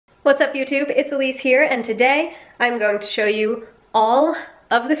What's up YouTube? It's Alyse here, and today I'm going to show you all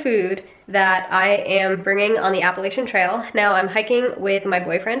of the food that I am bringing on the Appalachian Trail. Now I'm hiking with my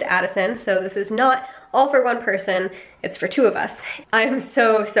boyfriend Addison, so this is not all for one person, it's for two of us. I'm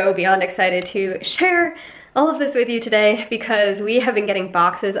so beyond excited to share all of this with you today because we have been getting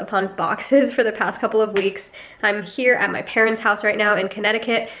boxes upon boxes for the past couple of weeks. I'm here at my parents' house right now in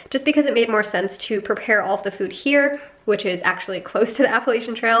Connecticut just because it made more sense to prepare all of the food here, which is actually close to the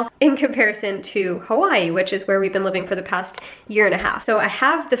Appalachian Trail, in comparison to Hawaii, which is where we've been living for the past year and a half. So I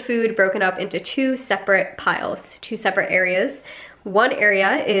have the food broken up into two separate piles, two separate areas. One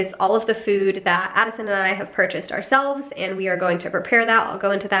area is all of the food that Addison and I have purchased ourselves, and we are going to prepare that. I'll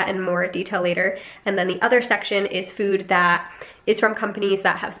go into that in more detail later. And then the other section is food that is from companies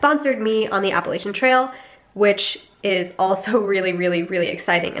that have sponsored me on the Appalachian Trail, which is also really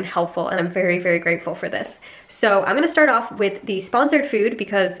exciting and helpful, and I'm very grateful for this. So I'm gonna start off with the sponsored food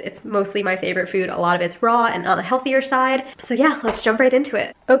because it's mostly my favorite food. A lot of it's raw and on the healthier side. So yeah, let's jump right into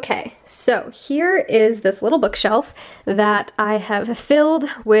it. Okay, so here is this little bookshelf that I have filled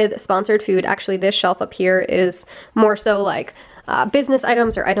with sponsored food. Actually, this shelf up here is more so like business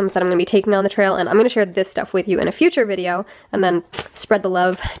items or items that I'm gonna be taking on the trail, and I'm gonna share this stuff with you in a future video, and then spread the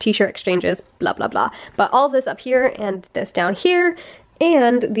love, t-shirt exchanges, blah blah. But all of this up here and this down here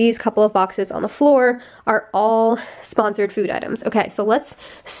and these couple of boxes on the floor are all sponsored food items. Okay, so let's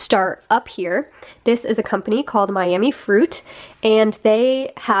start up here. This is a company called Miami Fruit, and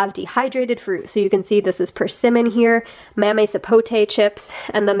they have dehydrated fruit. So you can see this is persimmon here, mamey sapote chips,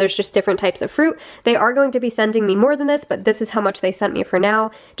 and then there's just different types of fruit. They are going to be sending me more than this, but this is how much they sent me for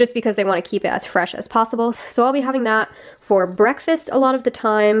now, just because they want to keep it as fresh as possible. So I'll be having that for breakfast a lot of the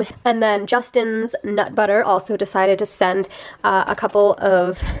time. And then Justin's Nut Butter also decided to send a couple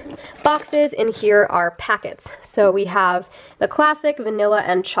of boxes. In here are packets. So we have the classic vanilla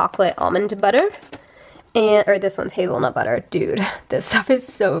and chocolate almond butter, or this one's hazelnut butter. Dude, this stuff is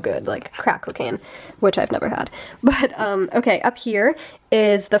so good, like crack cocaine, which I've never had. But okay, up here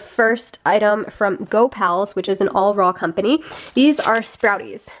is the first item from GoPals, which is an all raw company. These are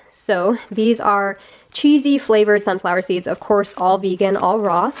Sprouties. So these are cheesy flavored sunflower seeds, of course all vegan, all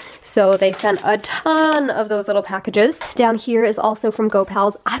raw. So they sent a ton of those little packages. Down here is also from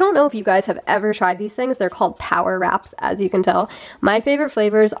GoPals. I don't know if you guys have ever tried these things. They're called Power Wraps, as you can tell. My favorite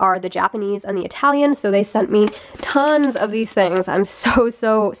flavors are the Japanese and the Italian, so they sent me tons of these things. I'm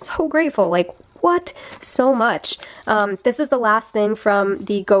so grateful. Like, what? So much. This is the last thing from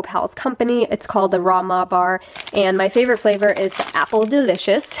the GoPals company. It's called the Raw Ma Bar, and my favorite flavor is the Apple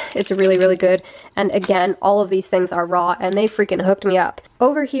Delicious. It's really good, and again, all of these things are raw, and they freaking hooked me up.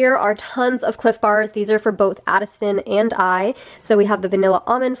 Over here are tons of Cliff Bars. These are for both Addison and I. So we have the vanilla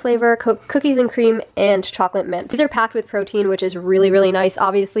almond flavor, cookies and cream, and chocolate mint. These are packed with protein, which is really nice.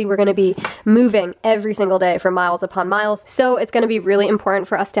 Obviously, we're gonna be moving every single day for miles upon miles, so it's gonna be really important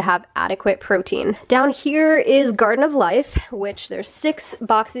for us to have adequate protein. Down here is Garden of Life, which there's 6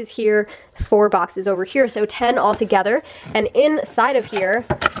 boxes here, 4 boxes over here, so 10 altogether. And inside of here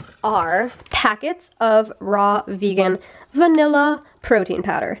are packets of raw vegan vanilla protein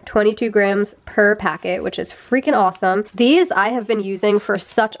powder, 22 grams per packet, which is freaking awesome. These I have been using for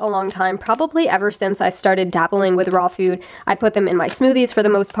such a long time, probably ever since I started dabbling with raw food. I put them in my smoothies for the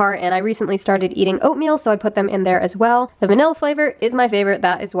most part, and I recently started eating oatmeal, so I put them in there as well. The vanilla flavor is my favorite.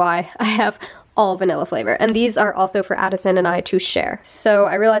 That is why I have all vanilla flavor, and these are also for Addison and I to share. So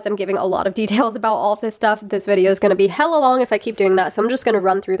I realize I'm giving a lot of details about all of this stuff. This video is going to be hella long if I keep doing that, so I'm just going to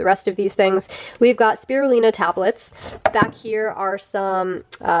run through the rest of these things. We've got spirulina tablets. Back here are some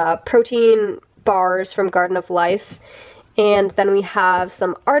protein bars from Garden of Life, and then we have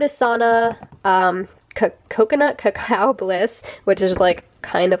some Artisana coconut cacao bliss, which is like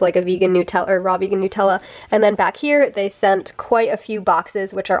kind of like a vegan Nutella or raw vegan Nutella. And then back here they sent quite a few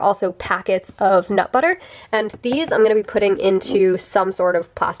boxes, which are also packets of nut butter, and these I'm going to be putting into some sort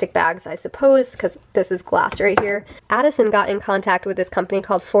of plastic bags, I suppose, because this is glass right here. Addison got in contact with this company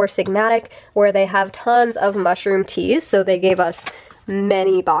called Four Sigmatic, where they have tons of mushroom teas, so they gave us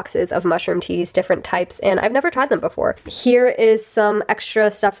many boxes of mushroom teas, different types, and I've never tried them before. Here is some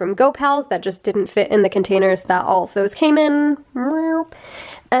extra stuff from GoPals that just didn't fit in the containers that all of those came in.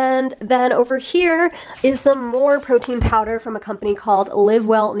 And then over here is some more protein powder from a company called Live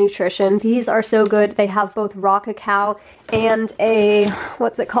Well Nutrition. These are so good. They have both raw cacao and a,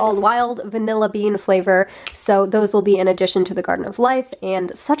 what's it called, wild vanilla bean flavor. So those will be in addition to the Garden of Life,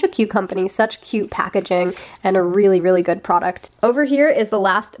 and such a cute company, such cute packaging, and a really good product. Over here is the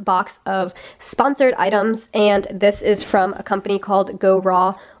last box of sponsored items, and this is from a company called Go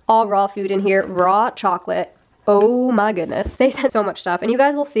Raw. All raw food in here, raw chocolate, Oh my goodness. They sent so much stuff, and you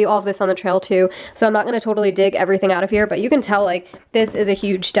guys will see all of this on the trail too, so I'm not gonna totally dig everything out of here, but you can tell like this is a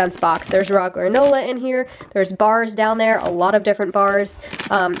huge dense box. There's raw granola in here, there's bars down there, a lot of different bars,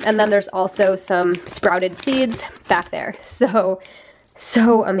 and then there's also some sprouted seeds back there.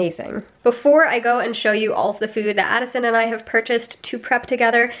 So amazing. Before I go and show you all of the food that Addison and I have purchased to prep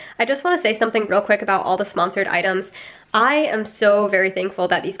together, I just want to say something real quick about all the sponsored items. I am so very thankful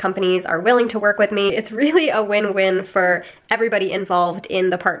that these companies are willing to work with me. It's really a win-win for everybody involved in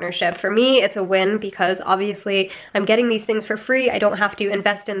the partnership. For me, it's a win because obviously I'm getting these things for free. I don't have to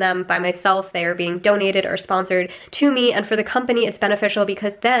invest in them by myself. They are being donated or sponsored to me. And for the company, it's beneficial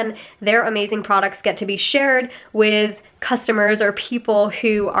because then their amazing products get to be shared with customers or people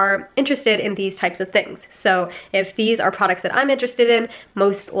who are interested in these types of things. So if these are products that I'm interested in,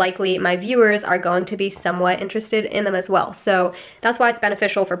 most likely my viewers are going to be somewhat interested in them as well. So that's why it's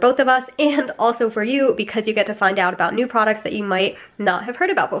beneficial for both of us and also for you, because you get to find out about new products that you might not have heard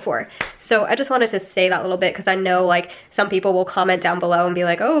about before. So I just wanted to say that a little bit because I know like some people will comment down below and be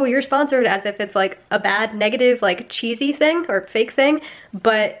like, oh, you're sponsored, as if it's like a bad, negative, like cheesy thing or fake thing,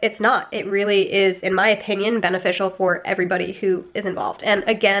 but it's not. It really is, in my opinion, beneficial for everybody who is involved. And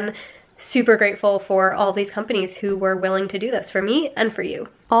again, super grateful for all these companies who were willing to do this for me and for you.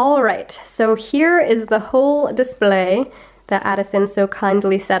 All right, so here is the whole display that Addison so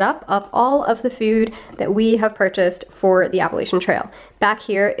kindly set up of all of the food that we have purchased for the Appalachian Trail. Back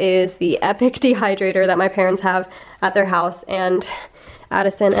here is the epic dehydrator that my parents have at their house, and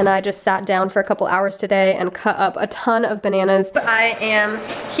Addison and I just sat down for a couple hours today and cut up a ton of bananas. I am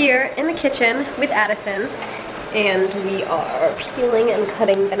here in the kitchen with Addison, and we are peeling and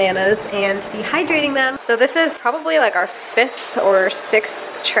cutting bananas and dehydrating them. So this is probably like our 5th or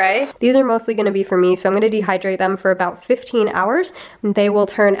 6th tray. These are mostly gonna be for me, so I'm gonna dehydrate them for about 15 hours. And they will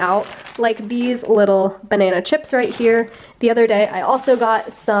turn out like these little banana chips right here. The other day, I also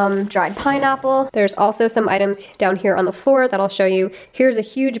got some dried pineapple. There's also some items down here on the floor that I'll show you. Here's a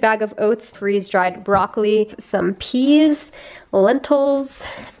huge bag of oats, freeze-dried broccoli, some peas, lentils,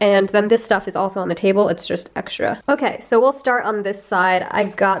 and then this stuff is also on the table. It's just extra. Okay, so we'll start on this side. I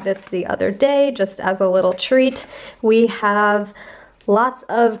got this the other day just as a little treat. We have lots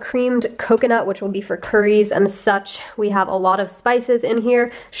of creamed coconut, which will be for curries and such. We have a lot of spices in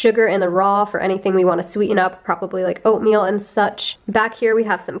here, sugar in the raw for anything we want to sweeten up, probably like oatmeal and such. Back here we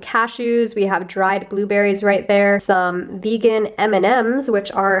have some cashews, we have dried blueberries right there, some vegan M&Ms,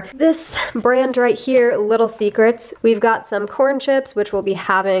 which are this brand right here, Little Secrets. We've got some corn chips, which we'll be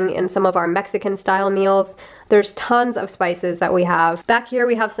having in some of our Mexican style meals. There's tons of spices that we have. Back here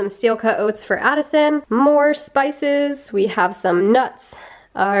we have some steel cut oats for Addison, more spices, we have some nuts.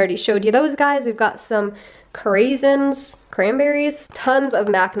 I already showed you those guys. We've got some craisins, cranberries, tons of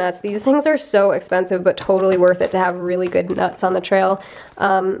mac nuts. These things are so expensive, but totally worth it to have really good nuts on the trail.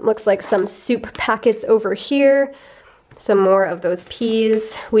 Looks like some soup packets over here. Some more of those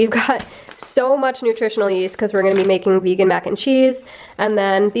peas. We've got so much nutritional yeast because we're going to be making vegan mac and cheese. And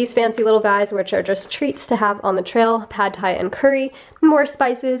then these fancy little guys, which are just treats to have on the trail, pad thai and curry, more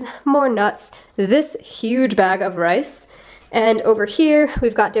spices, more nuts, this huge bag of rice. And over here,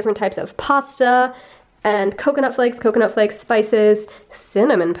 we've got different types of pasta and coconut flakes, spices,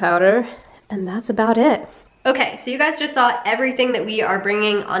 cinnamon powder, and that's about it. Okay, so you guys just saw everything that we are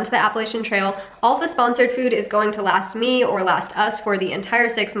bringing onto the Appalachian Trail. All of the sponsored food is going to last me or last us for the entire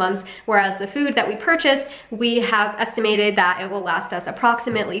 6 months, whereas the food that we purchased, we have estimated that it will last us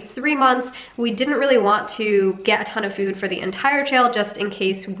approximately 3 months. We didn't really want to get a ton of food for the entire trail just in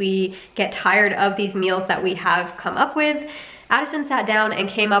case we get tired of these meals that we have come up with. Addison sat down and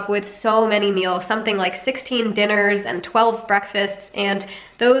came up with so many meals, something like 16 dinners and 12 breakfasts, and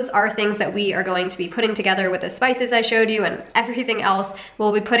those are things that we are going to be putting together with the spices I showed you and everything else.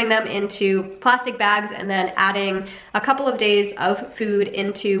 We'll be putting them into plastic bags and then adding a couple of days of food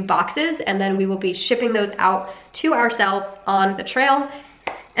into boxes, and then we will be shipping those out to ourselves on the trail.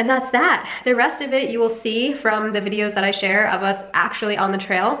 And that's that. The rest of it you will see from the videos that I share of us actually on the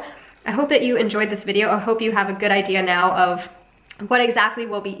trail. I hope that you enjoyed this video. I hope you have a good idea now of what exactly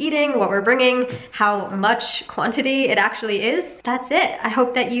we'll be eating, what we're bringing, how much quantity it actually is. That's it. I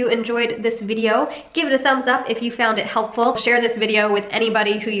hope that you enjoyed this video. Give it a thumbs up if you found it helpful. Share this video with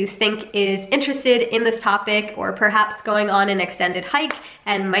anybody who you think is interested in this topic or perhaps going on an extended hike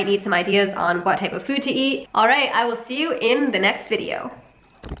and might need some ideas on what type of food to eat. All right, I will see you in the next video.